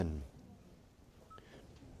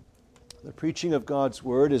preaching of God's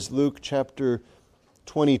Word is Luke chapter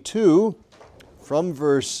 22, from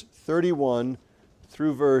verse 31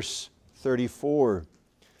 through verse 34.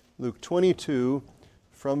 Luke 22,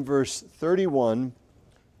 from verse 31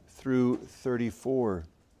 through 34.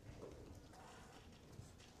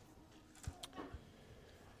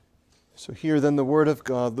 So hear then the Word of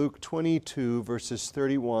God, Luke 22, verses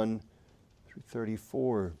 31 through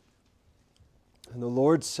 34. And the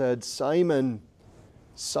Lord said, Simon,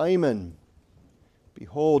 Simon,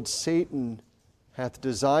 behold, Satan hath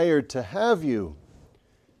desired to have you,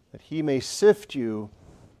 that he may sift you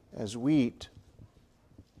as wheat.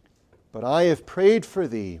 But I have prayed for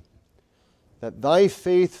thee, that thy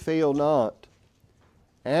faith fail not.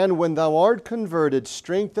 And when thou art converted,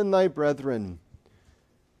 strengthen thy brethren.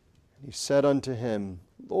 And he said unto him,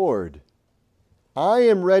 Lord, I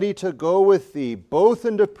am ready to go with thee, both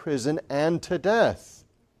into prison and to death.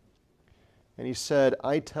 And he said,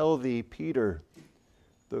 I tell thee, Peter,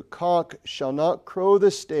 the cock shall not crow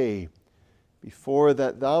this day before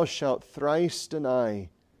that thou shalt thrice deny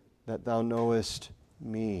that thou knowest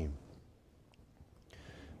me.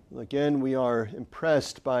 Again, we are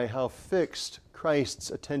impressed by how fixed Christ's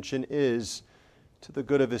attention is to the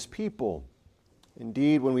good of his people.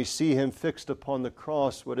 Indeed, when we see him fixed upon the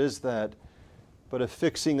cross, what is that but a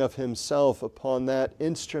fixing of himself upon that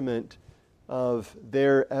instrument of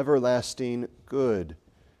their everlasting good?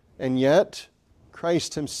 And yet,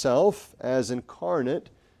 Christ himself, as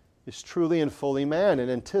incarnate, is truly and fully man,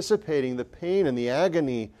 and anticipating the pain and the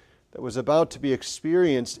agony that was about to be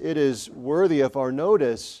experienced, it is worthy of our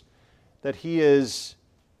notice that he is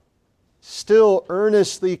still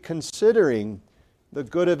earnestly considering the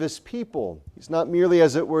good of his people. He's not merely,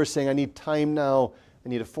 as it were, saying, I need time now, I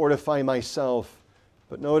need to fortify myself.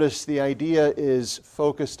 But notice the idea is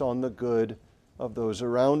focused on the good of those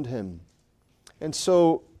around him. And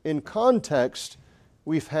so, in context,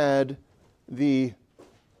 we've had the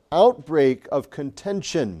outbreak of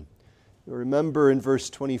contention. You remember in verse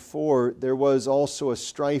 24, there was also a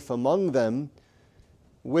strife among them,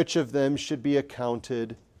 which of them should be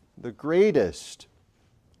accounted the greatest.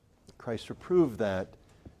 Christ reproved that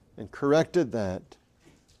and corrected that.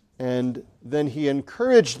 And then he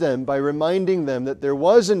encouraged them by reminding them that there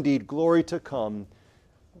was indeed glory to come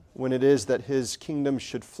when it is that his kingdom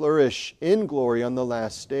should flourish in glory on the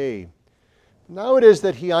last day. Now it is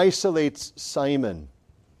that he isolates Simon.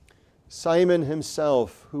 Simon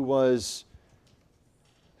himself, who was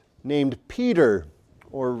named Peter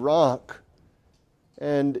or Rock.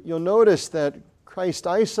 And you'll notice that Christ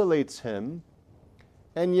isolates him,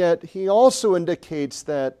 and yet he also indicates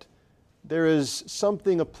that there is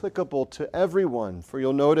something applicable to everyone. For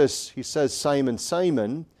you'll notice he says, Simon,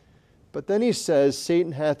 Simon, but then he says,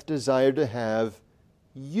 Satan hath desired to have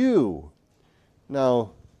you.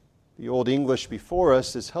 Now, the Old English before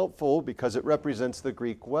us is helpful because it represents the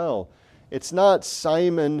Greek well. It's not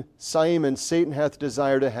Simon, Simon, Satan hath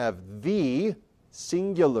desired to have thee,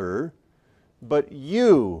 singular, but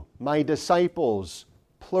you, my disciples,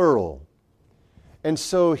 plural. And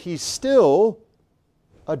so he's still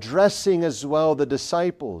addressing as well the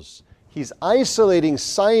disciples. He's isolating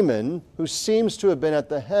Simon, who seems to have been at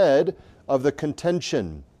the head of the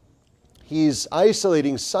contention. He's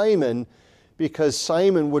isolating Simon because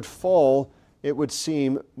Simon would fall, it would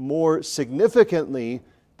seem, more significantly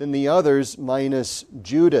than the others minus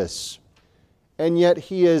Judas. And yet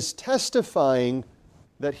he is testifying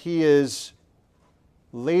that he is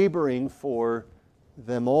laboring for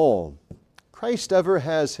them all. Christ ever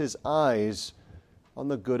has his eyes on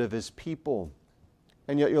the good of his people.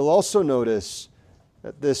 And yet you'll also notice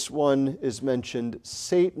that this one is mentioned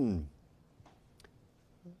Satan,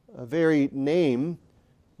 a very name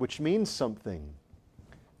which means something,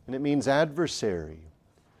 and it means adversary.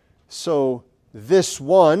 So this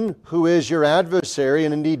one, who is your adversary,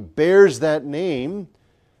 and indeed bears that name,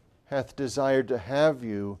 hath desired to have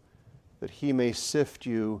you, that he may sift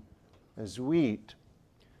you as wheat.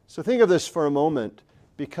 So think of this for a moment,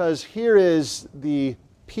 because here is the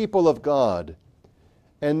people of God,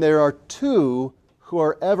 and there are two who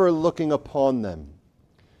are ever looking upon them.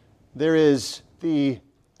 There is the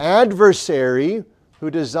adversary who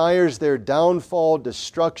desires their downfall,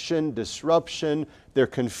 destruction, disruption, their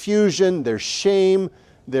confusion, their shame,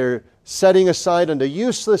 their setting aside unto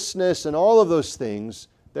uselessness, and all of those things.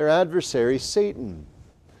 Their adversary, Satan.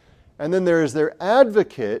 And then there is their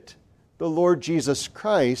advocate, the Lord Jesus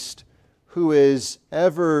Christ, who is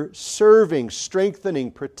ever serving, strengthening,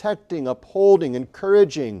 protecting, upholding,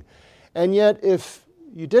 encouraging. And yet, if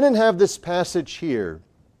you didn't have this passage here,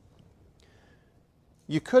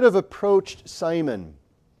 you could have approached Simon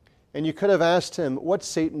And you could have asked him, what's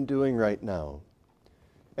Satan doing right now?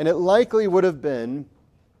 And it likely would have been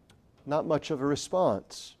not much of a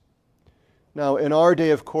response. Now, in our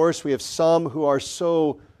day, of course, we have some who are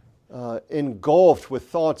so engulfed with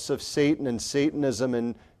thoughts of Satan and Satanism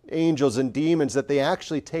and angels and demons that they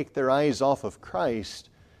actually take their eyes off of Christ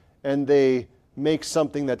and they make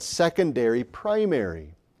something that's secondary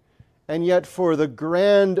primary. And yet for the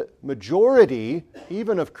grand majority,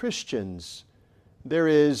 even of Christians, there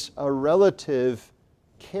is a relative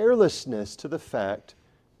carelessness to the fact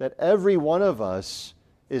that every one of us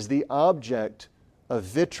is the object of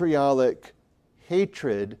vitriolic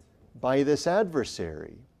hatred by this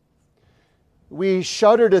adversary. We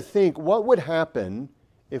shudder to think, what would happen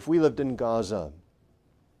if we lived in Gaza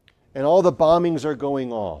and all the bombings are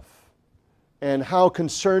going off, and how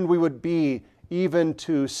concerned we would be even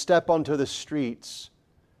to step onto the streets.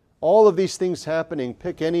 All of these things happening.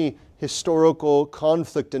 Pick any historical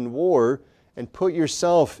conflict and war and put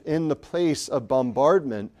yourself in the place of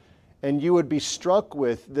bombardment, and you would be struck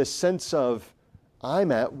with this sense of,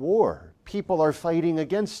 I'm at war. People are fighting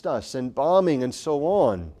against us and bombing and so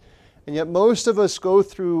on. And yet most of us go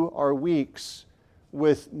through our weeks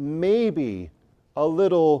with maybe a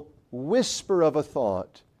little whisper of a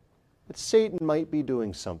thought that Satan might be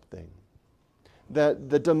doing something, that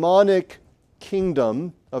the demonic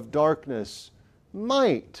kingdom of darkness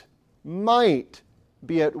might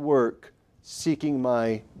be at work seeking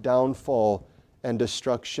my downfall and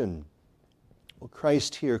destruction. Well,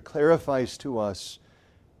 Christ here clarifies to us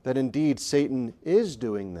that indeed Satan is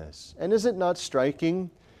doing this. And is it not striking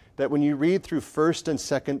that when you read through 1st and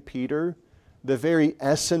 2nd Peter, the very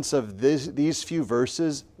essence of these few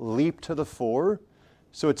verses leap to the fore?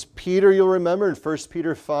 So it's Peter, you'll remember, in 1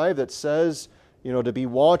 Peter 5 that says, to be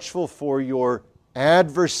watchful, for your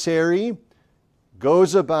adversary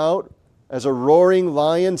goes about as a roaring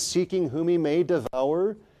lion seeking whom he may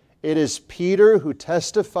devour. It is Peter who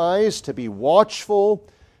testifies to be watchful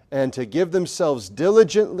and to give themselves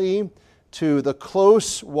diligently to the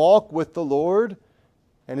close walk with the Lord.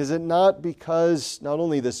 And is it not because not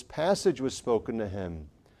only this passage was spoken to him,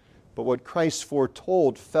 but what Christ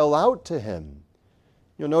foretold fell out to him?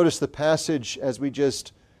 You'll notice the passage as we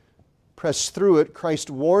just press through it.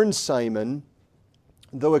 Christ warns Simon,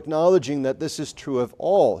 though acknowledging that this is true of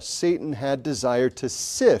all. Satan had desired to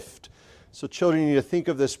sift. So children, you need to think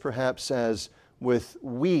of this perhaps as with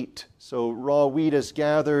wheat. So raw wheat is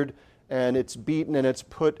gathered and it's beaten and it's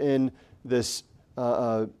put in this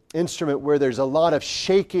instrument where there's a lot of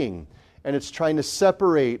shaking, and it's trying to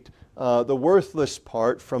separate the worthless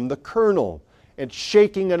part from the kernel. It's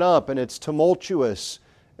shaking it up and it's tumultuous.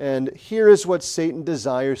 And here is what Satan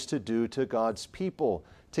desires to do to God's people: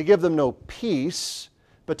 to give them no peace,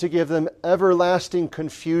 but to give them everlasting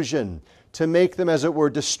confusion, to make them, as it were,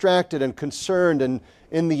 distracted and concerned, and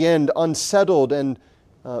in the end unsettled, and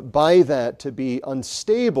by that to be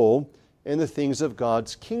unstable in the things of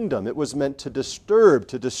God's kingdom. It was meant to disturb,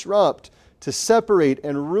 to disrupt, to separate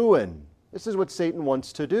and ruin. This is what Satan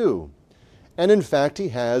wants to do. And in fact, he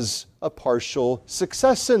has a partial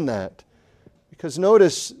success in that. Because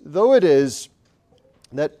notice, though it is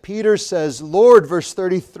that Peter says, Lord, verse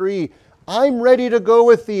 33, I'm ready to go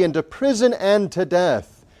with thee into prison and to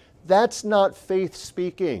death. That's not faith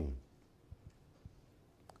speaking.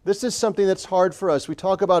 This is something that's hard for us. We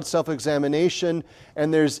talk about self-examination,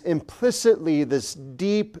 and there's implicitly this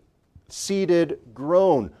deep-seated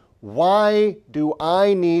groan. Why do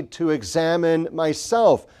I need to examine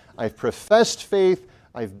myself? I've professed faith,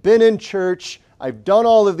 I've been in church, I've done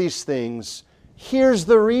all of these things. Here's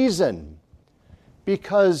the reason.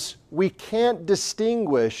 Because we can't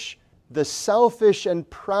distinguish the selfish and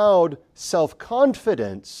proud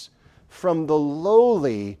self-confidence from the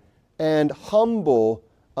lowly and humble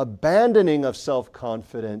abandoning of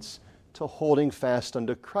self-confidence to holding fast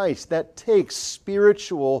unto Christ. That takes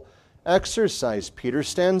spiritual exercise. Peter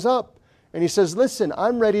stands up and he says, listen,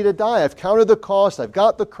 I'm ready to die. I've counted the cost. I've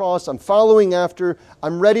got the cross. I'm following after.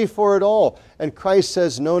 I'm ready for it all. And Christ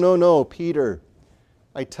says, no, Peter,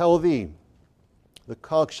 I tell thee, the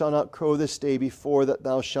cock shall not crow this day before that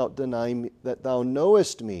thou shalt deny me, that thou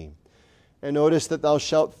knowest me. And notice that thou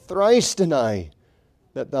shalt thrice deny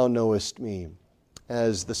that thou knowest me,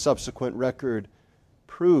 as the subsequent record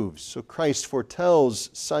proves. So Christ foretells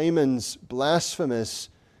Simon's blasphemous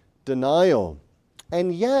denial.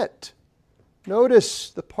 And yet,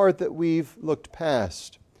 notice the part that we've looked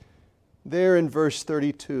past. There in verse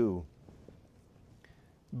 32.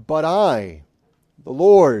 But I, the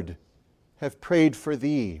Lord, have prayed for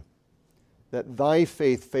thee, that thy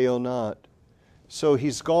faith fail not. So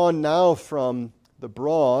he's gone now from the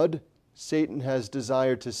broad Satan has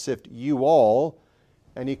desired to sift you all,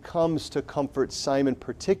 and he comes to comfort Simon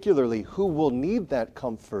particularly, who will need that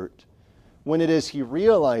comfort when it is he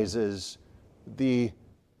realizes the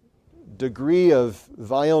degree of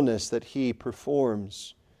vileness that he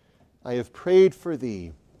performs. I have prayed for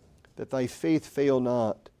thee, that thy faith fail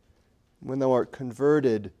not. When thou art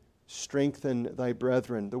converted, strengthen thy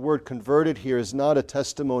brethren. The word converted here is not a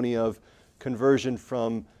testimony of conversion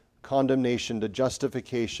from condemnation to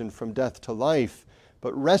justification, from death to life,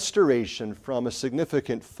 but restoration from a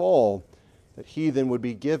significant fall, that he then would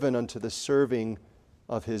be given unto the serving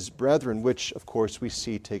of his brethren, which, of course, we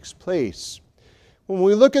see takes place. When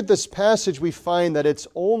we look at this passage, we find that it's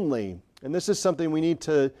only, and this is something we need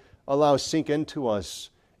to allow sink into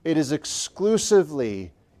us, it is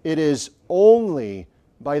exclusively, it is only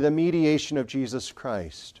by the mediation of Jesus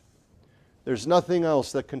Christ. There's nothing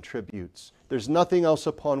else that contributes. There's nothing else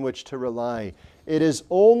upon which to rely. It is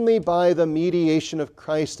only by the mediation of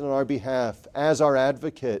Christ on our behalf, as our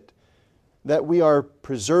advocate, that we are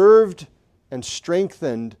preserved and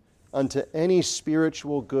strengthened unto any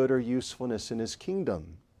spiritual good or usefulness in his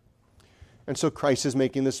kingdom. And so Christ is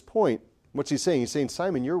making this point. What's he saying? He's saying,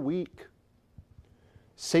 Simon, you're weak.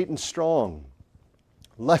 Satan's strong.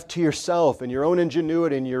 Left to yourself and your own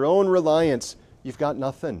ingenuity and your own reliance, you've got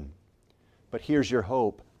nothing. But here's your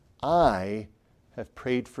hope. I have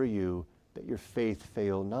prayed for you that your faith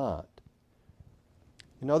fail not.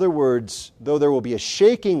 In other words, though there will be a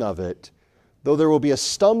shaking of it, though there will be a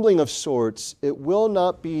stumbling of sorts, it will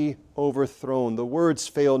not be overthrown. The words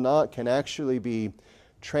fail not can actually be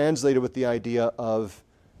translated with the idea of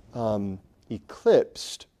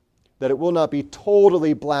eclipsed, that it will not be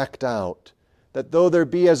totally blacked out, that though there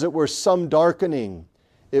be, as it were, some darkening,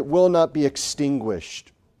 it will not be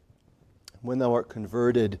extinguished. When thou art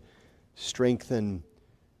converted, strengthen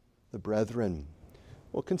the brethren.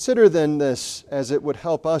 Well, consider then this, as it would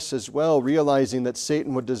help us as well, realizing that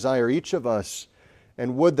Satan would desire each of us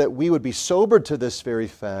and would that we would be sobered to this very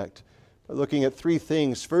fact, by looking at three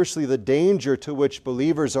things. Firstly, the danger to which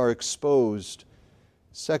believers are exposed.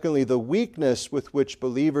 Secondly, the weakness with which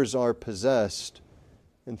believers are possessed.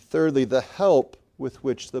 And thirdly, the help with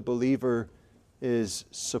which the believer is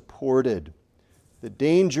supported. The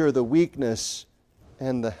danger, the weakness,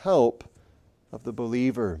 and the help of the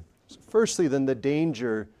believer. So firstly, then, the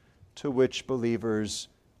danger to which believers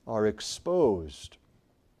are exposed.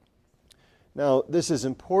 Now, this is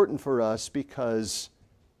important for us because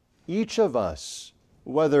each of us,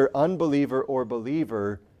 whether unbeliever or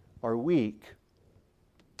believer, are weak.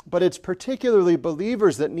 But it's particularly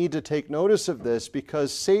believers that need to take notice of this,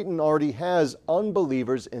 because Satan already has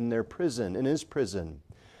unbelievers in their prison, in his prison.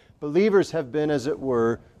 Believers have been, as it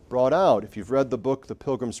were, brought out. If you've read the book, The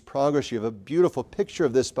Pilgrim's Progress, you have a beautiful picture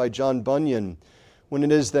of this by John Bunyan, when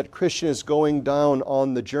it is that Christian is going down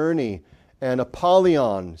on the journey, and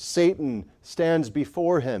Apollyon, Satan, stands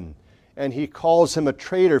before him, and he calls him a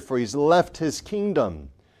traitor, for he's left his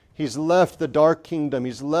kingdom. He's left the dark kingdom.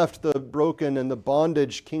 He's left the broken and the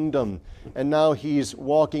bondage kingdom. And now he's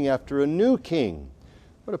walking after a new king.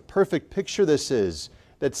 What a perfect picture this is,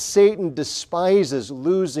 that Satan despises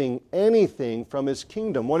losing anything from his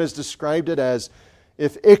kingdom. One has described it as,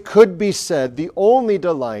 if it could be said, the only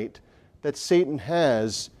delight that Satan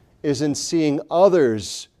has is in seeing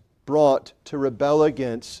others brought to rebel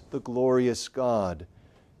against the glorious God.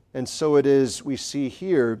 And so it is, we see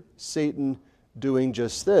here, Satan doing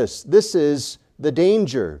just this. This is the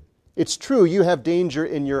danger. It's true, you have danger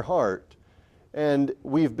in your heart. And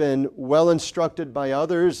we've been well instructed by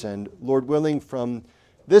others, and Lord willing, from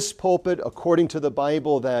this pulpit, according to the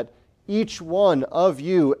Bible, that each one of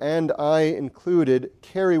you, and I included,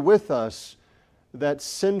 carry with us that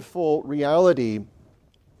sinful reality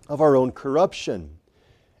of our own corruption.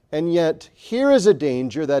 And yet, here is a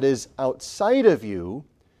danger that is outside of you,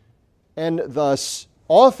 and thus,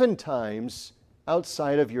 oftentimes,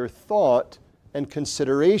 outside of your thought and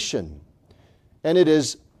consideration. And it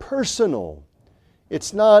is personal.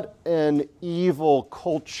 It's not an evil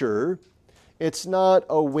culture. It's not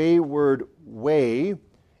a wayward way.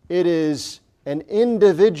 It is an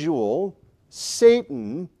individual,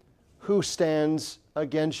 Satan, who stands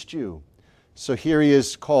against you. So here he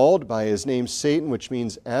is called by his name Satan, which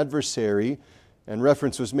means adversary. And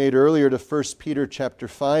reference was made earlier to 1 Peter chapter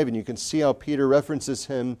 5, and you can see how Peter references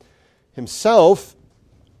himself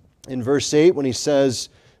in verse 8 when he says,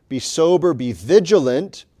 be sober, be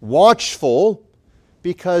vigilant, watchful,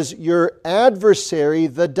 because your adversary,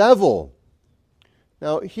 the devil.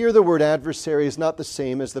 Now, here the word adversary is not the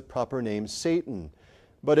same as the proper name Satan,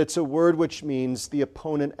 but it's a word which means the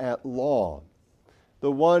opponent at law.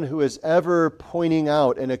 the one who is ever pointing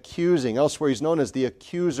out and accusing. Elsewhere he's known as the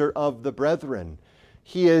accuser of the brethren.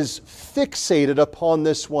 He is fixated upon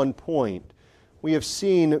this one point. We have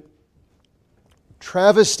seen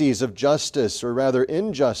travesties of justice, or rather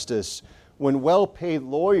injustice, when well-paid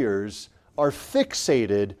lawyers are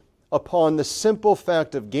fixated upon the simple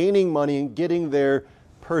fact of gaining money and getting their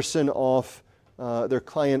person off, their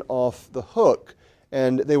client off the hook.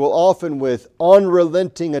 And they will often, with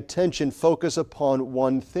unrelenting attention, focus upon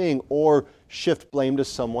one thing or shift blame to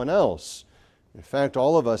someone else. In fact,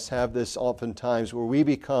 all of us have this oftentimes where we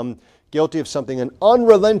become guilty of something and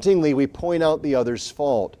unrelentingly we point out the other's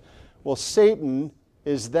fault. Well, Satan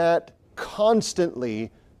is that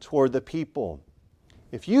constantly toward the people.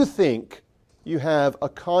 If you think you have a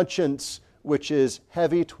conscience which is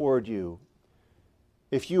heavy toward you,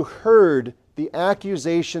 if you heard the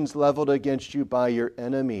accusations leveled against you by your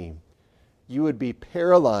enemy, you would be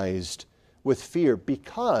paralyzed with fear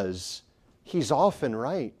because he's often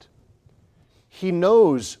right. He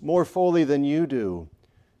knows more fully than you do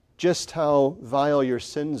just how vile your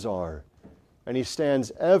sins are, and he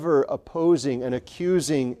stands ever opposing and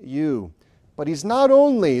accusing you. But he's not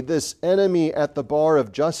only this enemy at the bar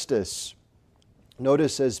of justice.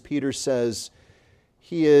 Notice, as Peter says,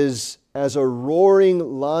 he is as a roaring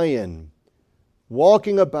lion,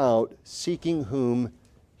 walking about, seeking whom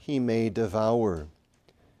he may devour.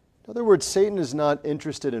 In other words, Satan is not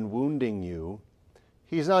interested in wounding you.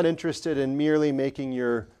 He's not interested in merely making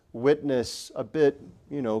your witness a bit,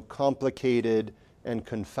 complicated and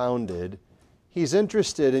confounded. He's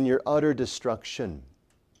interested in your utter destruction.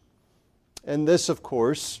 And this, of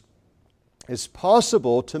course, is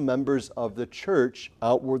possible to members of the church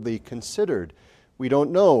outwardly considered. We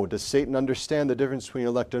don't know. Does Satan understand the difference between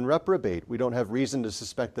elect and reprobate? We don't have reason to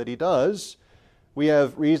suspect that he does. We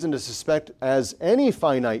have reason to suspect, as any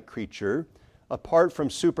finite creature, apart from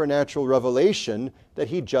supernatural revelation, that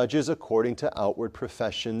he judges according to outward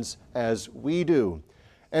professions as we do.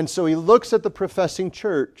 And so he looks at the professing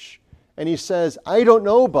church and he says, I don't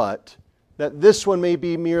know but that this one may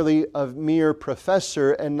be merely a mere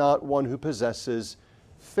professor and not one who possesses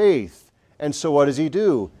faith. And so what does he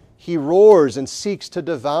do? He roars and seeks to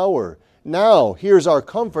devour. Now, here's our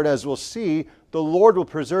comfort, as we'll see, the Lord will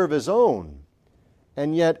preserve his own.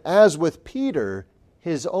 And yet, as with Peter,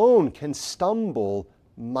 his own can stumble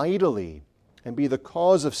mightily and be the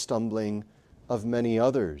cause of stumbling of many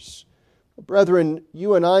others. Brethren,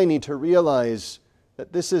 you and I need to realize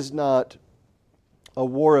that this is not a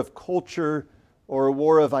war of culture or a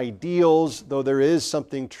war of ideals, though there is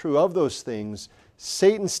something true of those things.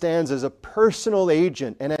 Satan stands as a personal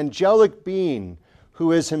agent, an angelic being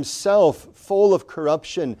who is himself full of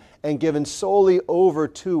corruption and given solely over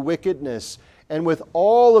to wickedness. And with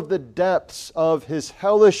all of the depths of his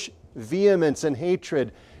hellish vehemence and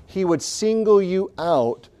hatred, he would single you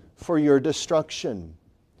out for your destruction.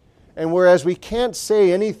 And whereas we can't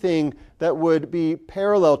say anything that would be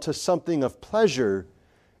parallel to something of pleasure,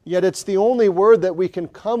 yet it's the only word that we can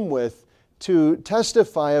come with to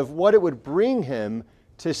testify of what it would bring him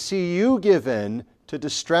to see you give in to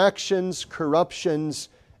distractions, corruptions,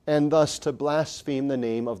 and thus to blaspheme the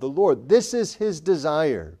name of the Lord. This is his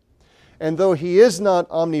desire. And though he is not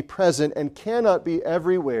omnipresent and cannot be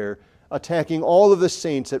everywhere, attacking all of the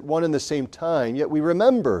saints at one and the same time, yet we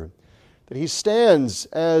remember that he stands,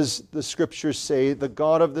 as the scriptures say, the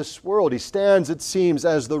God of this world. He stands, it seems,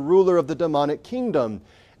 as the ruler of the demonic kingdom,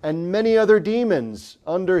 and many other demons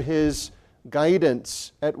under his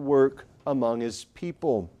guidance at work among his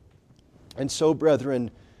people. And so,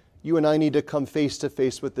 brethren, you and I need to come face to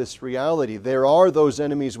face with this reality. There are those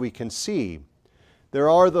enemies we can see. There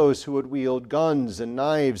are those who would wield guns and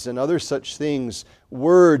knives and other such things,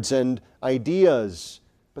 words and ideas.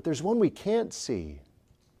 But there's one we can't see,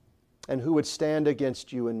 and who would stand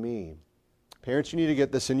against you and me. Parents, you need to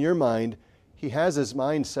get this in your mind. He has his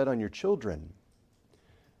mind set on your children.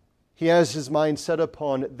 He has his mind set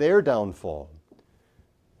upon their downfall.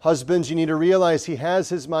 Husbands, you need to realize he has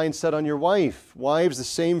his mind set on your wife. Wives, the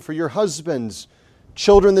same for your husbands.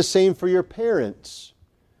 Children, the same for your parents.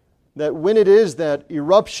 That when it is that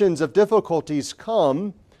eruptions of difficulties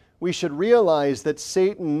come, we should realize that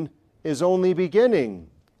Satan is only beginning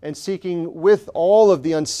and seeking with all of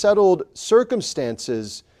the unsettled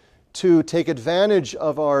circumstances to take advantage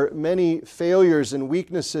of our many failures and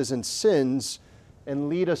weaknesses and sins and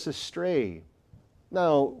lead us astray.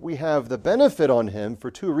 Now, we have the benefit on him for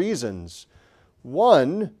two reasons.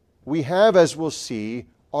 One, we have, as we'll see,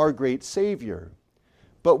 our great Savior.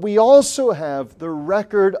 But we also have the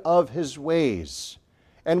record of his ways.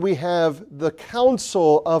 And we have the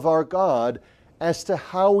counsel of our God as to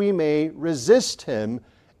how we may resist him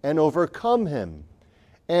and overcome him.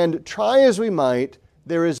 And try as we might,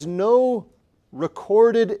 there is no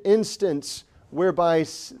recorded instance whereby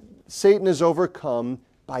Satan is overcome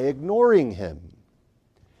by ignoring him.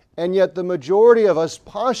 And yet the majority of us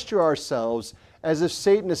posture ourselves as if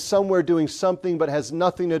Satan is somewhere doing something but has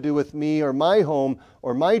nothing to do with me or my home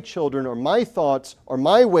or my children or my thoughts or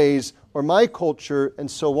my ways or my culture and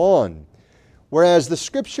so on. Whereas the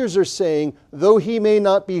Scriptures are saying, though he may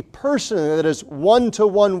not be personally, that is,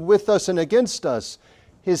 one-to-one with us and against us,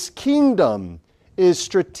 his kingdom is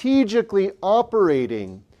strategically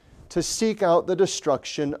operating to seek out the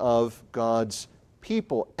destruction of God's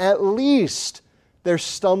people. At least their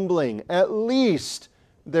stumbling, at least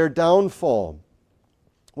their downfall.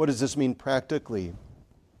 What does this mean practically?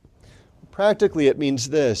 Practically, it means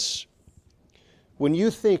this. When you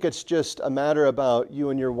think it's just a matter about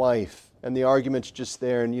you and your wife, and the argument's just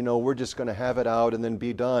there, and we're just going to have it out and then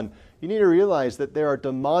be done, you need to realize that there are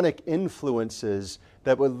demonic influences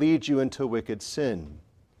that would lead you into wicked sin.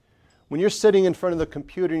 When you're sitting in front of the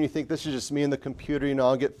computer and you think, this is just me and the computer,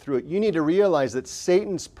 I'll get through it, you need to realize that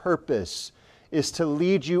Satan's purpose is to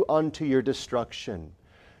lead you unto your destruction.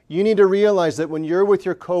 You need to realize that when you're with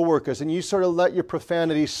your coworkers and you sort of let your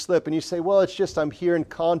profanity slip and you say, well, it's just I'm here in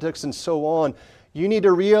context and so on, you need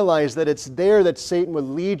to realize that it's there that Satan would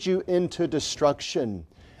lead you into destruction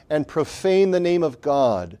and profane the name of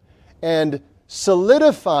God and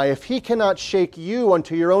solidify, if he cannot shake you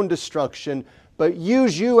unto your own destruction, but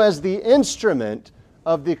use you as the instrument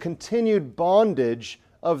of the continued bondage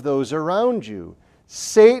of those around you.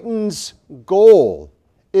 Satan's goal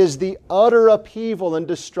is the utter upheaval and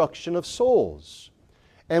destruction of souls.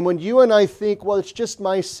 And when you and I think, well, it's just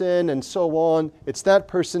my sin and so on, it's that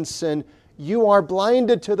person's sin, you are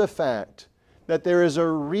blinded to the fact that there is a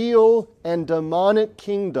real and demonic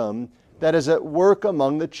kingdom that is at work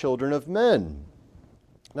among the children of men.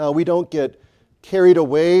 Now, we don't get carried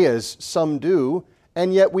away as some do,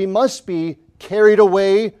 and yet we must be carried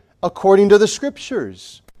away according to the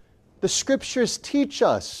Scriptures. The Scriptures teach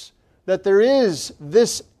us that there is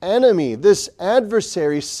this enemy, this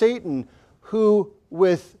adversary, Satan, who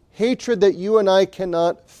with hatred that you and I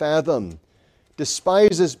cannot fathom,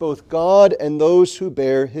 despises both God and those who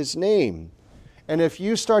bear his name. And if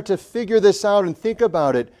you start to figure this out and think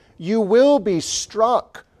about it, you will be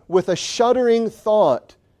struck with a shuddering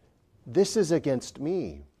thought, this is against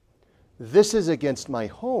me. This is against my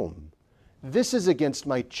home. This is against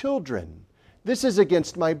my children. This is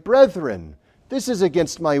against my brethren. This is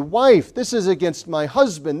against my wife. This is against my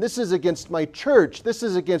husband. This is against my church. This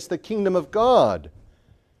is against the kingdom of God.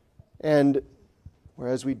 And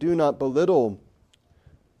whereas we do not belittle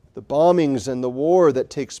the bombings and the war that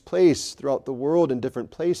takes place throughout the world in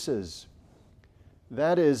different places,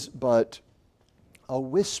 that is but a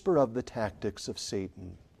whisper of the tactics of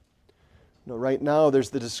Satan. Right now there's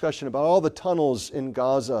the discussion about all the tunnels in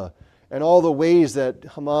Gaza and all the ways that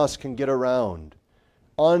Hamas can get around,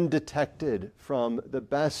 undetected from the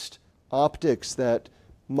best optics that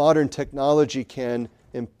modern technology can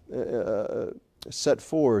set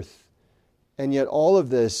forth. And yet all of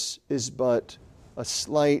this is but a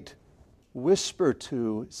slight whisper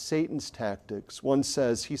to Satan's tactics. One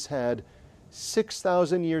says he's had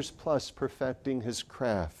 6,000 years plus perfecting his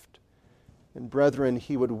craft. And brethren,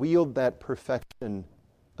 he would wield that perfection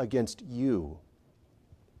against you.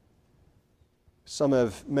 Some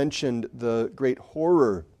have mentioned the great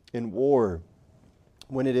horror in war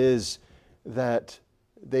when it is that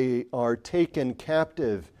they are taken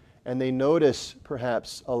captive and they notice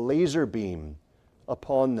perhaps a laser beam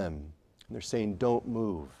upon them. And they're saying, don't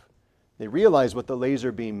move. They realize what the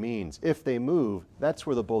laser beam means. If they move, that's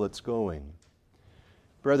where the bullet's going.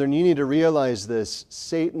 Brethren, you need to realize this.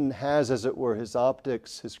 Satan has, as it were, his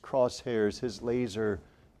optics, his crosshairs, his laser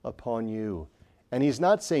upon you. And he's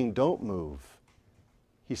not saying don't move.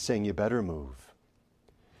 He's saying you better move.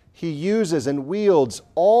 He uses and wields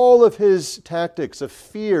all of his tactics of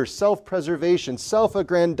fear, self-preservation,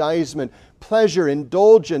 self-aggrandizement, pleasure,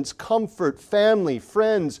 indulgence, comfort, family,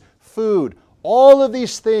 friends, food, all of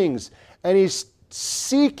these things. And he's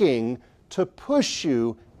seeking to push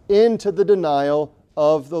you into the denial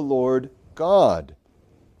of the Lord God.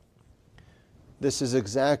 This is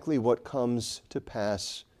exactly what comes to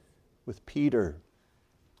pass with Peter.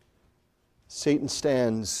 Satan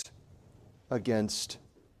stands against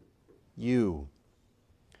you.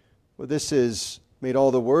 Well, this is made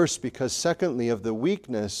all the worse because, secondly, of the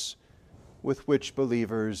weakness with which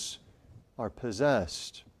believers are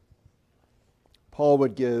possessed. Paul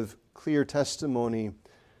would give clear testimony,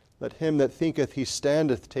 let him that thinketh he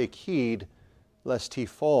standeth take heed, lest he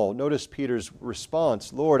fall. Notice Peter's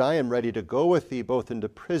response, Lord, I am ready to go with thee both into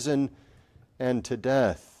prison and to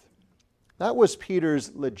death. That was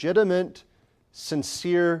Peter's legitimate,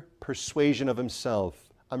 sincere persuasion of himself.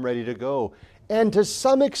 I'm ready to go. And to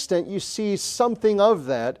some extent, you see something of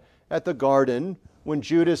that at the garden when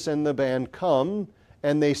Judas and the band come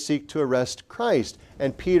and they seek to arrest Christ.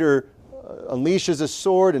 And Peter unleashes a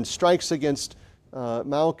sword and strikes against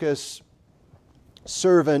Malchus'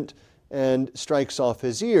 servant and strikes off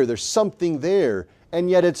his ear. There's something there. And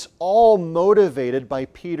yet it's all motivated by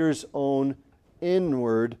Peter's own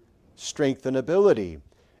inward strength and ability.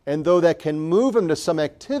 And though that can move him to some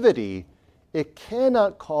activity, it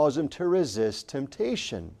cannot cause him to resist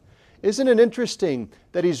temptation. Isn't it interesting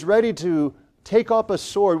that he's ready to take up a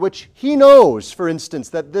sword, which he knows, for instance,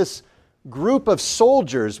 that this group of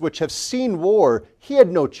soldiers which have seen war, he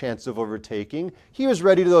had no chance of overtaking. He was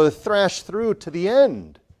ready to thrash through to the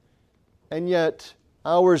end. And yet,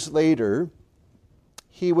 hours later,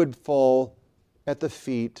 he would fall at the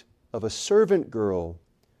feet of a servant girl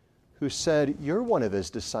who said, "You're one of his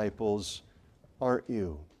disciples, aren't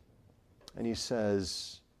you?" And he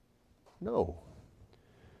says, "No."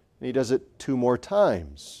 And he does it 2 more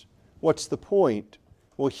times. What's the point?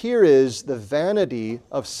 Well, here is the vanity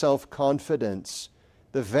of self-confidence,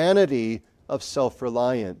 the vanity of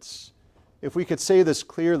self-reliance. If we could say this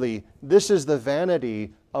clearly, this is the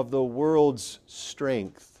vanity of the world's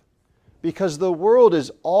strength. Because the world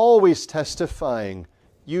is always testifying,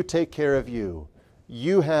 you take care of you.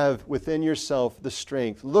 You have within yourself the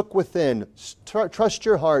strength. Look within. Trust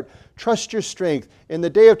your heart. Trust your strength. In the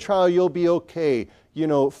day of trial, you'll be okay.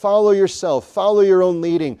 Follow yourself. Follow your own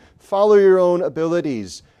leading. Follow your own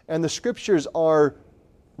abilities. And the Scriptures are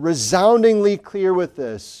resoundingly clear with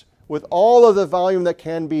this, with all of the volume that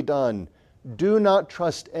can be done. Do not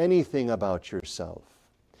trust anything about yourself.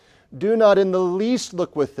 Do not in the least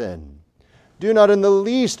look within. Do not in the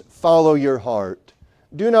least follow your heart.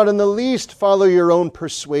 Do not in the least follow your own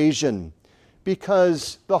persuasion,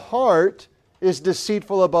 because the heart is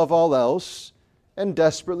deceitful above all else and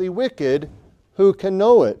desperately wicked. Who can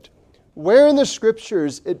know it? Where in the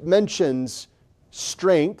Scriptures it mentions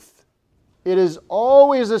strength, it is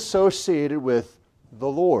always associated with the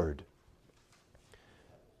Lord.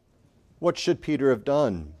 What should Peter have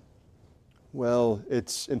done? Well,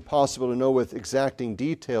 it's impossible to know with exacting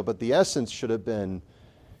detail, but the essence should have been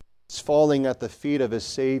falling at the feet of his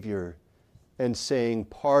Savior and saying,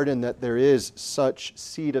 "Pardon that there is such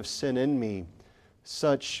seed of sin in me,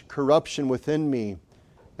 such corruption within me,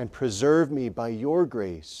 and preserve me by your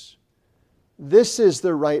grace." This is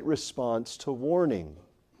the right response to warning.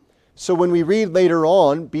 So when we read later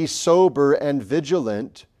on, "Be sober and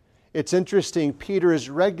vigilant," it's interesting, Peter is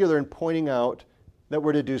regular in pointing out that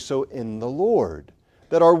we're to do so in the Lord.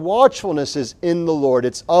 That our watchfulness is in the Lord,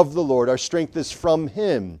 it's of the Lord, our strength is from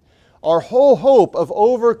Him. Our whole hope of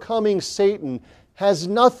overcoming Satan has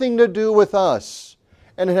nothing to do with us,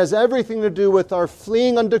 and it has everything to do with our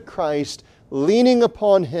fleeing unto Christ, leaning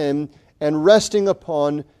upon Him, and resting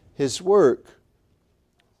upon His work.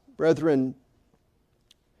 Brethren,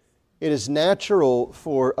 it is natural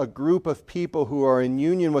for a group of people who are in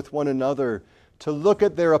union with one another to look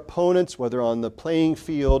at their opponents, whether on the playing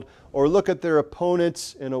field, or look at their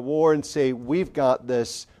opponents in a war and say, "We've got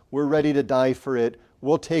this, we're ready to die for it,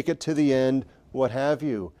 we'll take it to the end," what have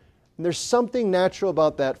you. And there's something natural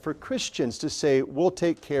about that for Christians to say, "We'll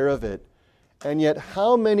take care of it." And yet,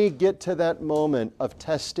 how many get to that moment of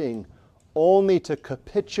testing only to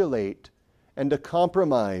capitulate and to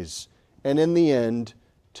compromise, and in the end,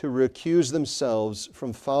 to recuse themselves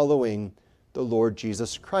from following the Lord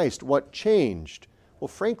Jesus Christ? What changed? Well,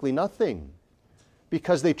 frankly, nothing.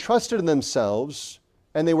 Because they trusted in themselves,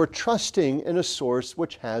 and they were trusting in a source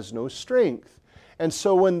which has no strength. And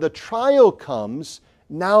so when the trial comes,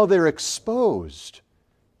 now they're exposed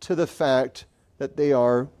to the fact that they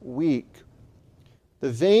are weak.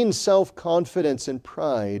 The vain self-confidence and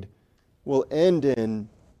pride will end in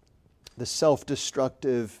the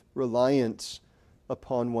self-destructive reliance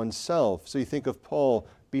upon oneself. So you think of Paul,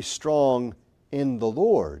 be strong in the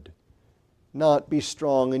Lord, not be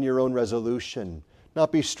strong in your own resolution,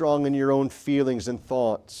 not be strong in your own feelings and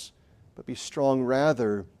thoughts, but be strong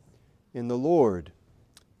rather in the Lord.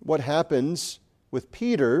 What happens with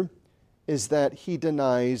Peter is that he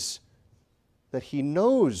denies that he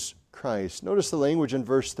knows Christ. Notice the language in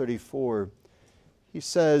verse 34. He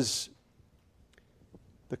says,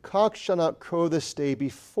 "The cock shall not crow this day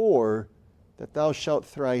before that thou shalt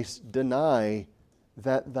thrice deny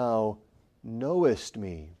that thou knowest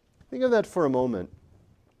me." Think of that for a moment.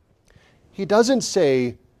 He doesn't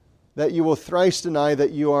say that you will thrice deny that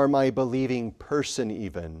you are my believing person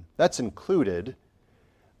even. That's included.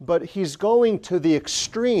 But he's going to the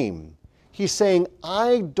extreme. He's saying,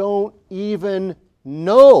 I don't even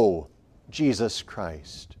know Jesus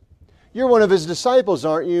Christ. You're one of his disciples,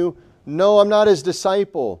 aren't you? No, I'm not his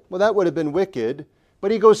disciple. Well, that would have been wicked. But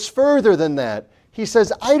he goes further than that. He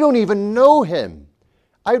says, I don't even know him.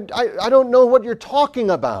 I don't know what you're talking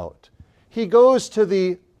about. He goes to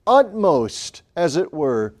the utmost, as it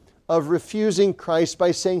were, of refusing Christ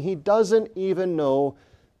by saying he doesn't even know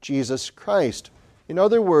Jesus Christ. In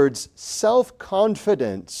other words,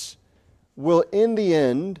 self-confidence will in the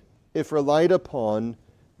end, if relied upon,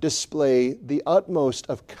 display the utmost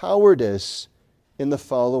of cowardice in the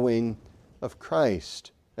following of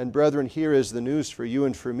Christ. And brethren, here is the news for you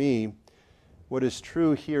and for me. What is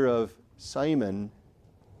true here of Simon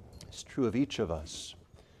is true of each of us.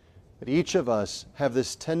 That each of us have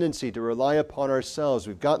this tendency to rely upon ourselves.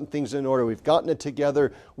 We've gotten things in order. We've gotten it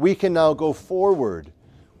together. We can now go forward.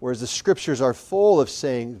 Whereas the Scriptures are full of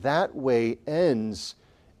saying that way ends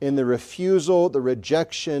in the refusal, the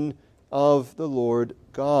rejection of the Lord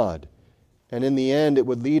God. And in the end, it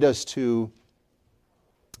would lead us to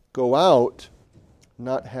go out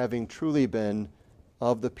not having truly been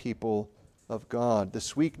of the people of God.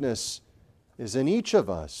 This weakness is in each of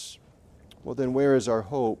us. Well, then where is our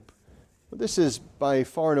hope? Well, this is by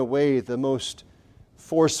far and away the most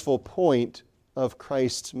forceful point of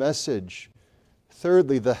Christ's message.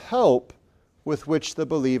 Thirdly, the help with which the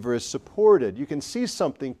believer is supported. You can see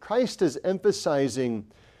something. Christ is emphasizing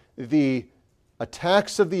the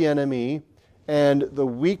attacks of the enemy and the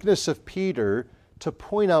weakness of Peter to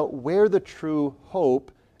point out where the true hope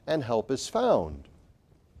and help is found.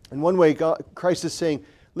 In one way, Christ is saying,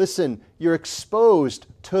 listen, you're exposed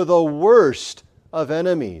to the worst of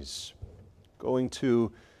enemies. Going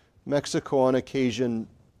to Mexico on occasion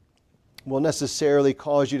will necessarily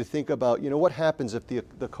cause you to think about, what happens if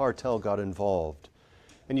the cartel got involved?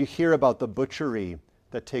 And you hear about the butchery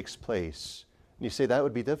that takes place. And you say, that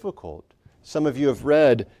would be difficult. Some of you have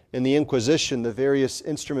read in the Inquisition the various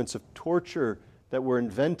instruments of torture that were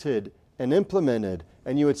invented and implemented.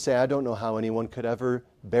 And you would say, I don't know how anyone could ever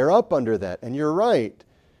bear up under that. And you're right.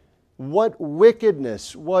 What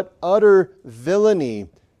wickedness, what utter villainy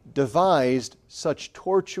devised such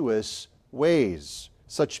tortuous ways,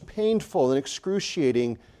 such painful and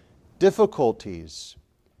excruciating difficulties?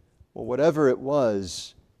 Well, whatever it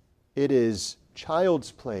was, it is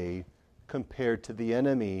child's play compared to the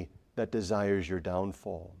enemy that desires your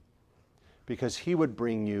downfall. Because he would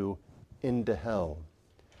bring you into hell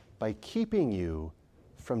by keeping you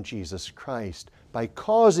from Jesus Christ, by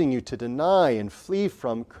causing you to deny and flee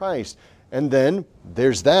from Christ. And then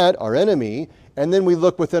there's that, our enemy. And then we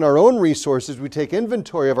look within our own resources. We take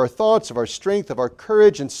inventory of our thoughts, of our strength, of our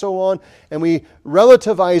courage, and so on. And we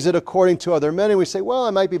relativize it according to other men. And we say, well,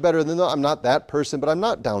 I might be better than that. I'm not that person, but I'm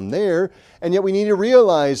not down there. And yet we need to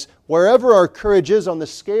realize wherever our courage is on the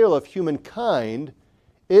scale of humankind,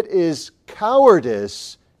 it is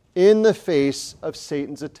cowardice in the face of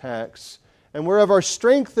Satan's attacks. And wherever our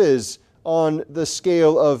strength is on the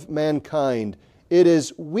scale of mankind, it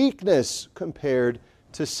is weakness compared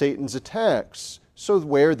to Satan's attacks. So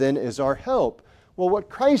where then is our help? Well, what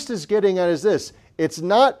Christ is getting at is this. It's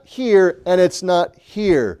not here and it's not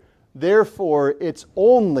here. Therefore, it's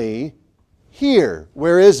only here.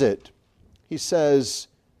 Where is it? He says,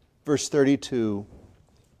 verse 32,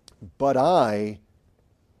 but I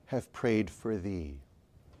have prayed for thee.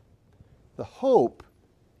 The hope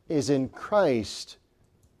is in Christ,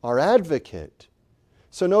 our advocate.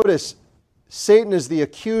 So notice, Satan is the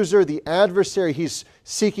accuser, the adversary. He's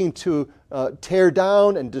seeking to tear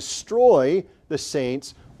down and destroy the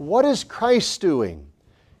saints. What is Christ doing?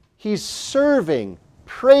 He's serving,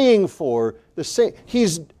 praying for the saints.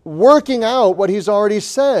 He's working out what he's already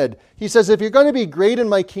said. He says, if you're going to be great in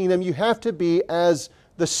my kingdom, you have to be as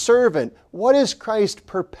the servant. What is Christ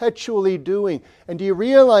perpetually doing? And do you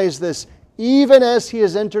realize this? Even as he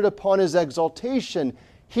has entered upon his exaltation,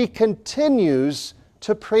 he continues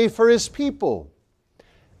to pray for his people.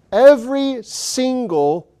 Every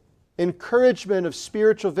single encouragement of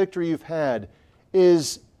spiritual victory you've had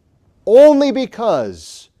is only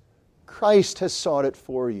because Christ has sought it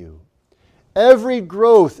for you. Every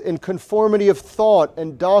growth in conformity of thought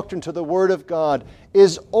and doctrine to the Word of God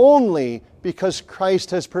is only because Christ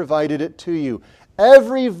has provided it to you.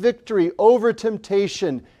 Every victory over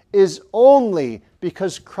temptation is only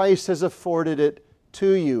because Christ has afforded it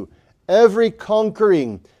to you. Every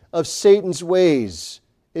conquering of Satan's ways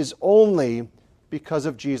is only because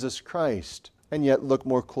of Jesus Christ. And yet look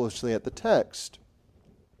more closely at the text.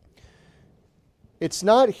 It's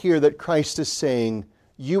not here that Christ is saying,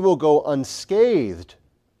 you will go unscathed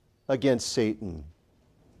against Satan.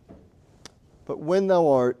 But when thou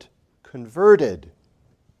art converted,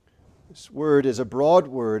 this word is a broad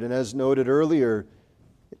word, and as noted earlier,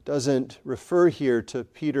 it doesn't refer here to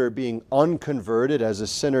Peter being unconverted as a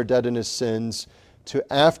sinner dead in his sins,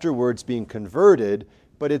 to afterwards being converted,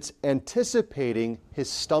 but it's anticipating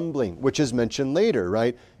his stumbling, which is mentioned later,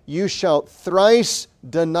 right? You shalt thrice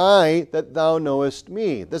deny that thou knowest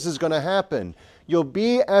me. This is going to happen. You'll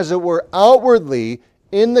be, as it were, outwardly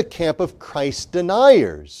in the camp of Christ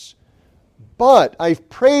deniers. But I've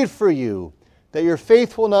prayed for you that your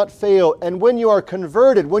faith will not fail, and when you are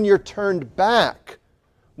converted, when you're turned back,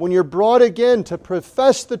 when you're brought again to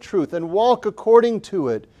profess the truth and walk according to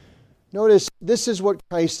it, notice this is what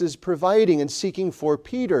Christ is providing and seeking for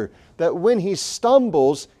Peter, that when he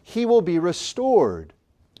stumbles, he will be restored.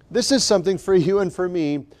 This is something for you and for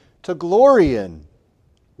me to glory in.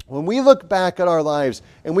 When we look back at our lives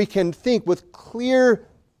and we can think with clear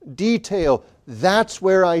detail, that's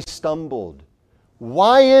where I stumbled.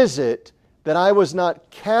 Why is it that I was not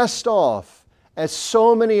cast off as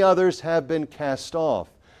so many others have been cast off?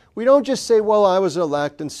 We don't just say, well, I was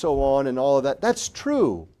elect and so on and all of that. That's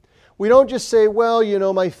true. We don't just say,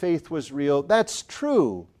 well, my faith was real. That's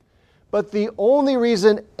true. But the only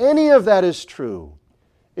reason any of that is true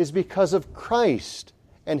is because of Christ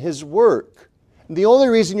and His work. And the only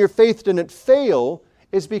reason your faith didn't fail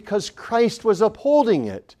is because Christ was upholding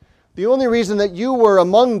it. The only reason that you were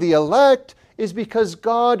among the elect is because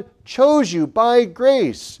God chose you by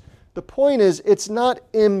grace. The point is, it's not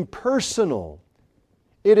impersonal.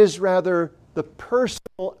 It is rather the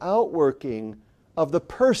personal outworking of the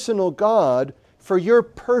personal God for your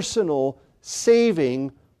personal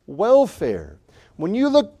saving welfare. When you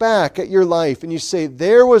look back at your life and you say,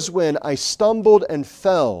 there was when I stumbled and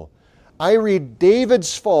fell, I read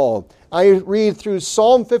David's fall, I read through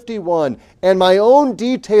Psalm 51, and my own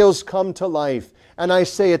details come to life, and I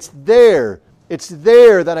say, it's there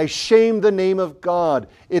that I shamed the name of God.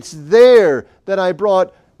 It's there that I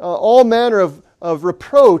brought all manner of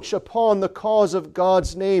reproach upon the cause of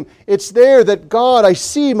God's name. It's there that God, I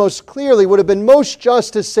see most clearly, would have been most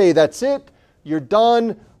just to say, that's it, you're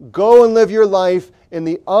done, go and live your life in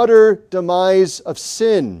the utter demise of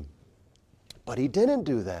sin. But He didn't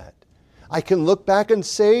do that. I can look back and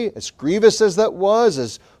say, as grievous as that was,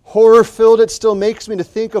 as horror-filled it still makes me to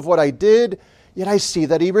think of what I did, yet I see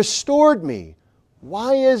that He restored me.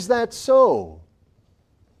 Why is that so?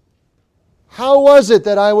 How was it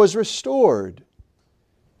that I was restored?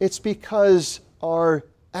 It's because our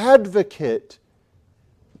advocate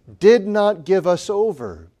did not give us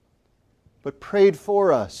over, but prayed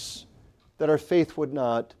for us that our faith would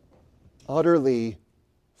not utterly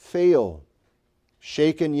fail.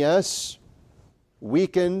 Shaken, yes.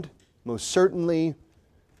 Weakened, most certainly.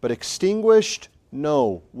 But extinguished,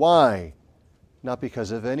 no. Why? Not because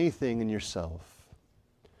of anything in yourself.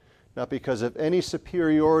 Not because of any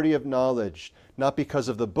superiority of knowledge. Not because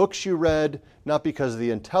of the books you read. Not because of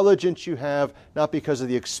the intelligence you have. Not because of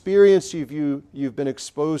the experience you've been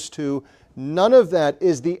exposed to. None of that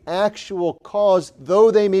is the actual cause,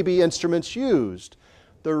 though they may be instruments used.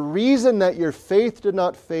 The reason that your faith did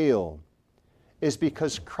not fail is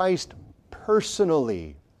because Christ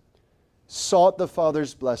personally sought the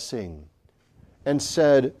Father's blessing and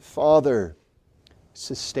said, Father,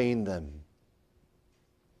 sustain them.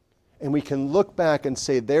 And we can look back and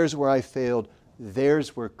say, there's where I failed.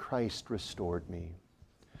 There's where Christ restored me.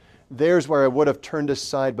 There's where I would have turned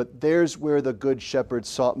aside, but there's where the Good Shepherd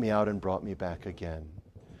sought me out and brought me back again.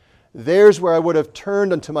 There's where I would have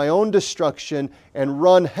turned unto my own destruction and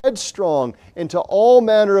run headstrong into all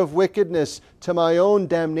manner of wickedness to my own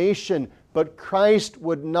damnation, but Christ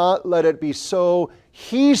would not let it be so.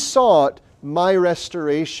 He sought my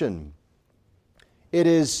restoration. It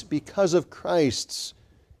is because of Christ's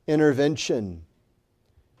intervention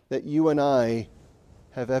that you and I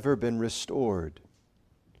have ever been restored.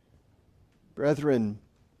 Brethren,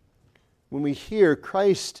 when we hear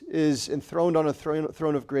Christ is enthroned on a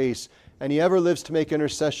throne of grace, and He ever lives to make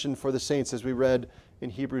intercession for the saints, as we read in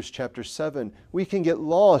Hebrews chapter 7, we can get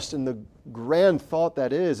lost in the grand thought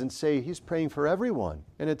that is and say He's praying for everyone.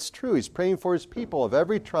 And it's true. He's praying for His people of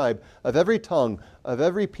every tribe, of every tongue, of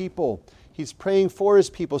every people. He's praying for His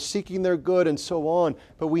people, seeking their good and so on.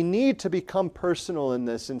 But we need to become personal in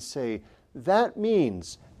this and say, that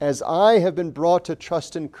means as I have been brought to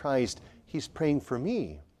trust in Christ, He's praying for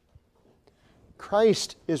me.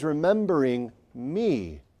 Christ is remembering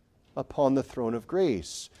me upon the throne of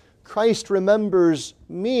grace. Christ remembers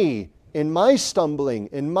me in my stumbling,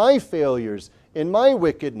 in my failures, in my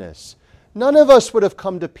wickedness. None of us would have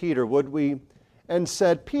come to Peter, would we, and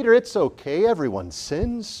said, Peter, it's okay, everyone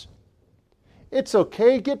sins. It's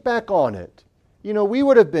okay, get back on it. We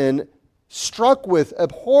would have been struck with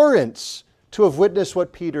abhorrence to have witnessed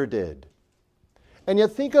what Peter did. And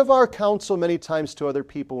yet think of our counsel many times to other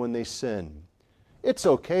people when they sin. It's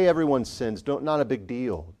okay, everyone sins, not a big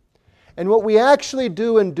deal. And what we actually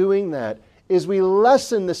do in doing that is we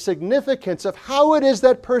lessen the significance of how it is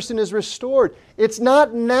that person is restored. It's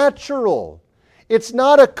not natural. It's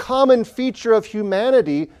not a common feature of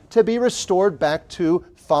humanity to be restored back to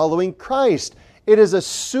following Christ. It is a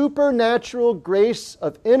supernatural grace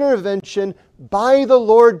of intervention by the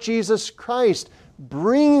Lord Jesus Christ,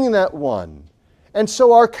 bringing that one. And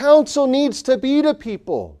so our counsel needs to be to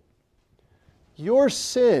people, your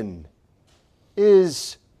sin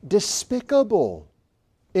is despicable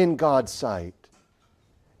in God's sight.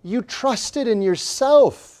 You trusted in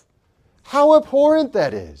yourself. How abhorrent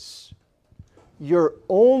that is. Your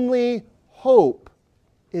only hope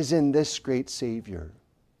is in this great Savior.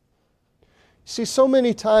 See, so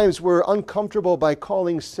many times we're uncomfortable by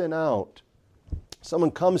calling sin out.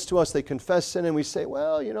 Someone comes to us, they confess sin, and we say,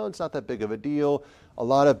 well, it's not that big of a deal. A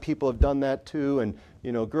lot of people have done that too, and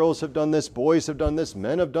girls have done this, boys have done this,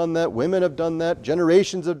 men have done that, women have done that,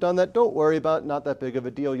 generations have done that. Don't worry about it, not that big of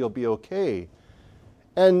a deal, you'll be okay.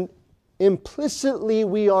 And implicitly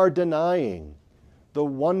we are denying the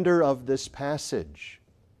wonder of this passage.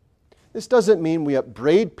 This doesn't mean we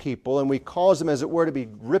upbraid people and we cause them, as it were, to be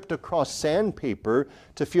ripped across sandpaper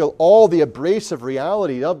to feel all the abrasive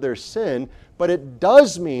reality of their sin, but it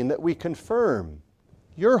does mean that we confirm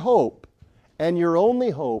your hope and your only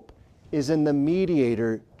hope is in the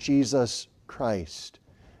mediator, Jesus Christ.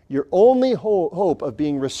 Your only hope of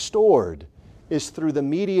being restored is through the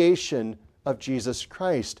mediation of Jesus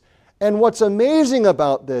Christ. And what's amazing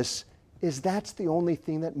about this is that's the only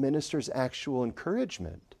thing that ministers actual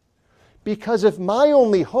encouragement. Because if my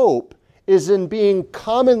only hope is in being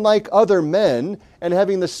common like other men and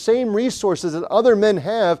having the same resources that other men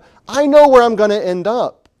have, I know where I'm going to end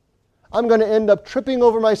up. I'm going to end up tripping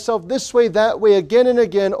over myself this way, that way, again and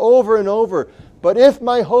again, over and over. But if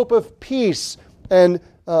my hope of peace and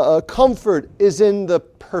comfort is in the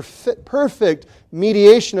perfect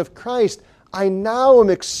mediation of Christ, I now am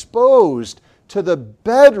exposed to the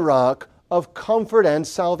bedrock of comfort and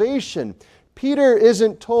salvation. Peter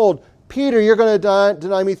isn't told, Peter, you're going to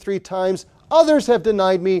deny me 3 times. Others have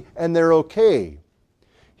denied me, and they're okay.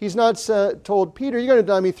 He's not told, Peter, you're going to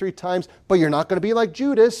deny me 3 times, but you're not going to be like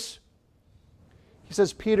Judas. He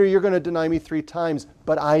says, Peter, you're going to deny me 3 times,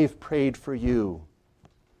 but I've prayed for you.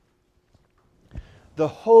 The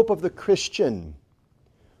hope of the Christian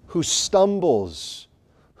who stumbles,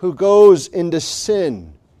 who goes into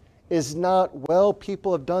sin, is not, well,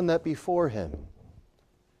 people have done that before him.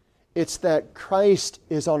 It's that Christ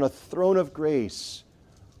is on a throne of grace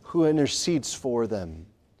who intercedes for them.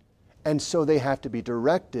 And so they have to be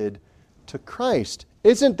directed to Christ.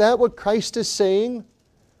 Isn't that what Christ is saying?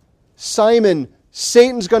 Simon,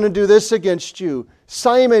 Satan's going to do this against you.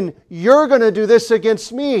 Simon, you're going to do this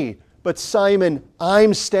against me. But Simon,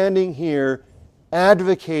 I'm standing here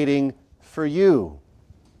advocating for you.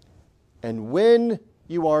 And when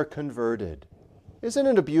you are converted, isn't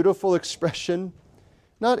it a beautiful expression?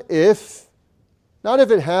 Not if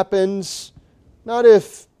it happens, not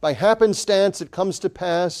if by happenstance it comes to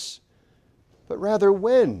pass, but rather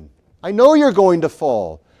when. I know you're going to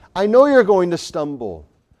fall. I know you're going to stumble.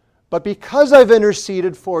 But because I've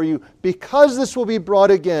interceded for you, because this will be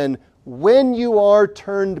brought again, when you are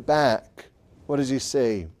turned back, what does he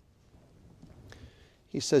say?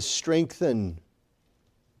 He says, strengthen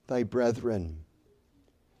thy brethren.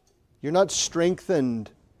 You're not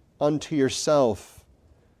strengthened unto yourself.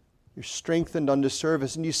 You're strengthened unto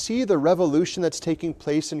service. And you see the revolution that's taking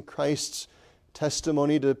place in Christ's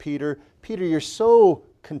testimony to Peter. Peter, you're so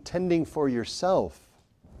contending for yourself.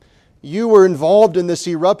 You were involved in this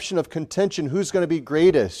eruption of contention. Who's going to be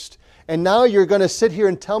greatest? And now you're going to sit here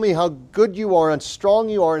and tell me how good you are and strong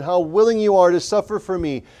you are and how willing you are to suffer for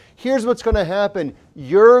me. Here's what's going to happen.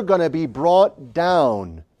 You're going to be brought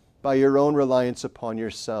down by your own reliance upon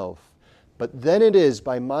yourself. But then it is,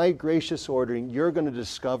 by my gracious ordering, you're going to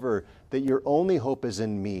discover that your only hope is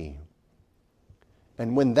in me.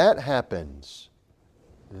 And when that happens,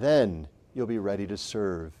 then you'll be ready to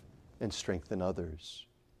serve and strengthen others.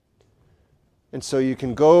 And so you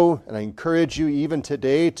can go, and I encourage you even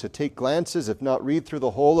today to take glances, if not read through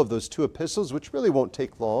the whole of those 2 epistles, which really won't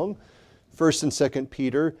take long, 1st and 2nd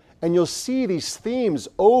Peter, and you'll see these themes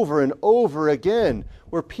over and over again,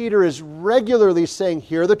 where Peter is regularly saying,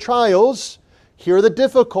 here are the trials, here are the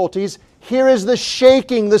difficulties, Here is the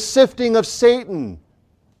shaking, the sifting of Satan,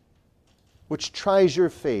 which tries your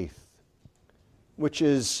faith, which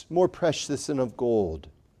is more precious than of gold.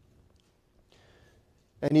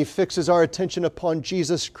 And he fixes our attention upon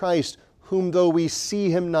Jesus Christ, whom though we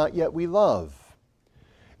see him not, yet we love.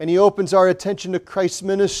 And he opens our attention to Christ's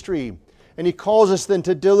ministry, and he calls us then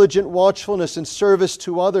to diligent watchfulness and service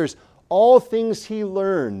to others, all things he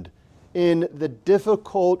learned in the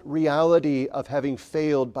difficult reality of having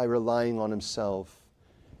failed by relying on himself,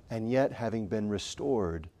 and yet having been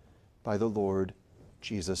restored by the Lord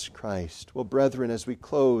Jesus Christ. Well, brethren, as we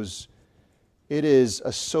close, it is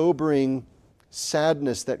a sobering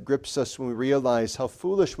sadness that grips us when we realize how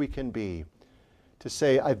foolish we can be to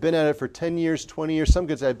say, I've been at it for 10 years, 20 years, some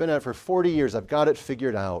could say I've been at it for 40 years, I've got it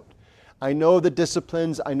figured out. I know the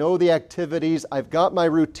disciplines, I know the activities, I've got my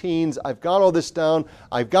routines, I've got all this down,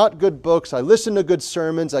 I've got good books, I listen to good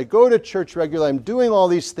sermons, I go to church regularly, I'm doing all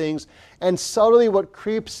these things, and subtly what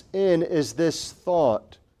creeps in is this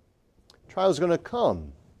thought, trial's going to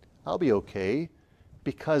come, I'll be okay,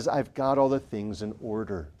 because I've got all the things in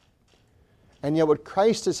order. And yet what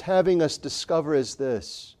Christ is having us discover is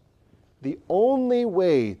this, the only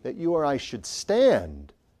way that you or I should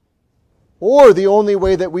stand, or the only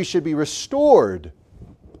way that we should be restored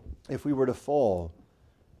if we were to fall,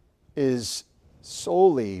 is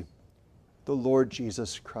solely the Lord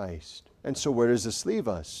Jesus Christ. And so where does this leave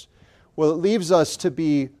us? Well, it leaves us to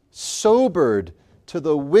be sobered to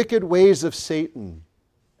the wicked ways of Satan,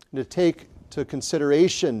 and to take to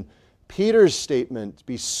consideration Peter's statement,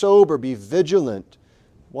 be sober, be vigilant.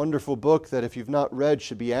 Wonderful book that if you've not read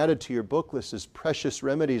should be added to your book list is Precious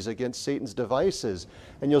Remedies Against Satan's Devices.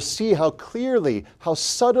 And you'll see how clearly, how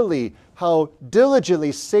subtly, how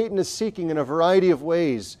diligently Satan is seeking in a variety of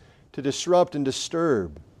ways to disrupt and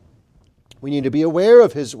disturb. We need to be aware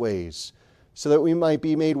of his ways so that we might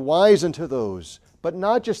be made wise unto those, but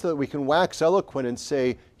not just so that we can wax eloquent and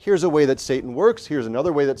say, here's a way that Satan works, here's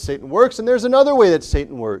another way that Satan works, and there's another way that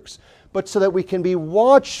Satan works, but so that we can be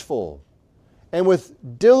watchful and with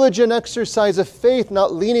diligent exercise of faith,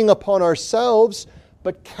 not leaning upon ourselves,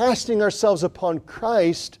 but casting ourselves upon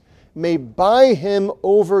Christ, may by him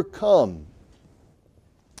overcome.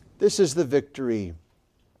 This is the victory,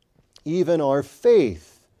 even our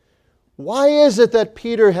faith. Why is it that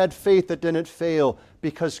Peter had faith that didn't fail?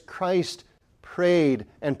 Because Christ prayed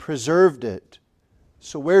and preserved it.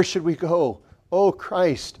 So where should we go? Oh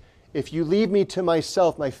Christ, if you leave me to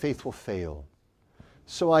myself, my faith will fail.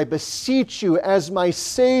 So I beseech you as my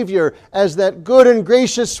Savior, as that good and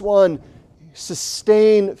gracious one,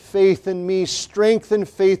 sustain faith in me, strengthen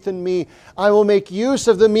faith in me. I will make use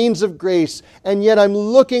of the means of grace, and yet I'm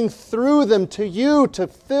looking through them to you to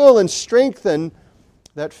fill and strengthen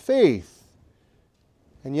that faith.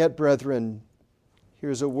 And yet, brethren,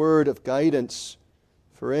 here's a word of guidance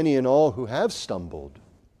for any and all who have stumbled,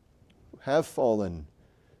 who have fallen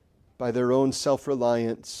by their own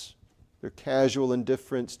self-reliance, their casual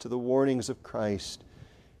indifference to the warnings of Christ,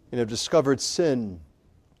 and have discovered sin.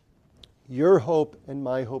 Your hope and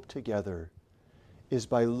my hope together is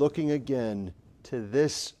by looking again to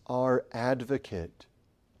this our advocate.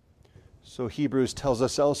 So Hebrews tells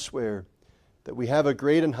us elsewhere that we have a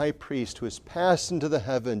great and high priest who has passed into the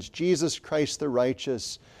heavens, Jesus Christ the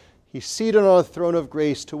righteous. He's seated on a throne of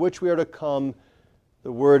grace to which we are to come.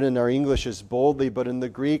 The word in our English is boldly, but in the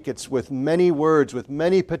Greek it's with many words, with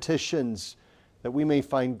many petitions, that we may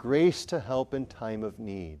find grace to help in time of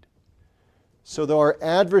need. So though our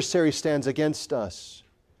adversary stands against us,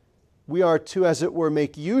 we are to, as it were,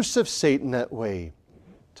 make use of Satan that way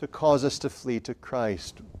to cause us to flee to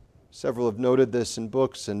Christ. Several have noted this in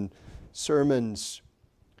books and sermons,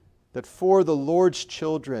 that for the Lord's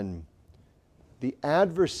children, the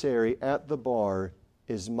adversary at the bar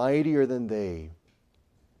is mightier than they.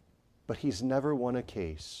 But he's never won a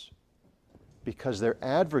case because their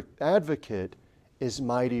advocate is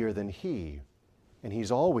mightier than he, and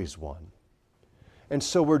he's always won. And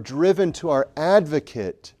so we're driven to our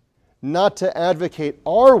advocate, not to advocate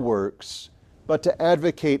our works, but to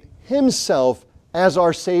advocate himself as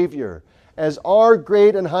our Savior, as our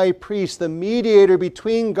great and high priest, the mediator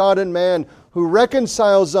between God and man, who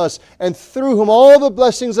reconciles us and through whom all the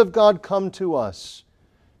blessings of God come to us.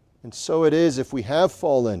 And so it is if we have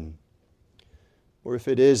fallen, or if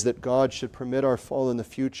it is that God should permit our fall in the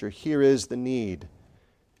future, here is the need,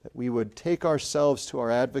 that we would take ourselves to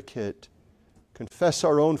our advocate, confess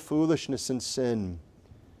our own foolishness and sin,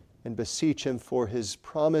 and beseech him for his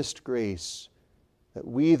promised grace, that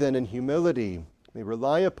we then in humility may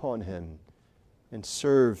rely upon him and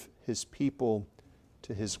serve his people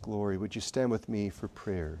to his glory. Would you stand with me for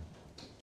prayer?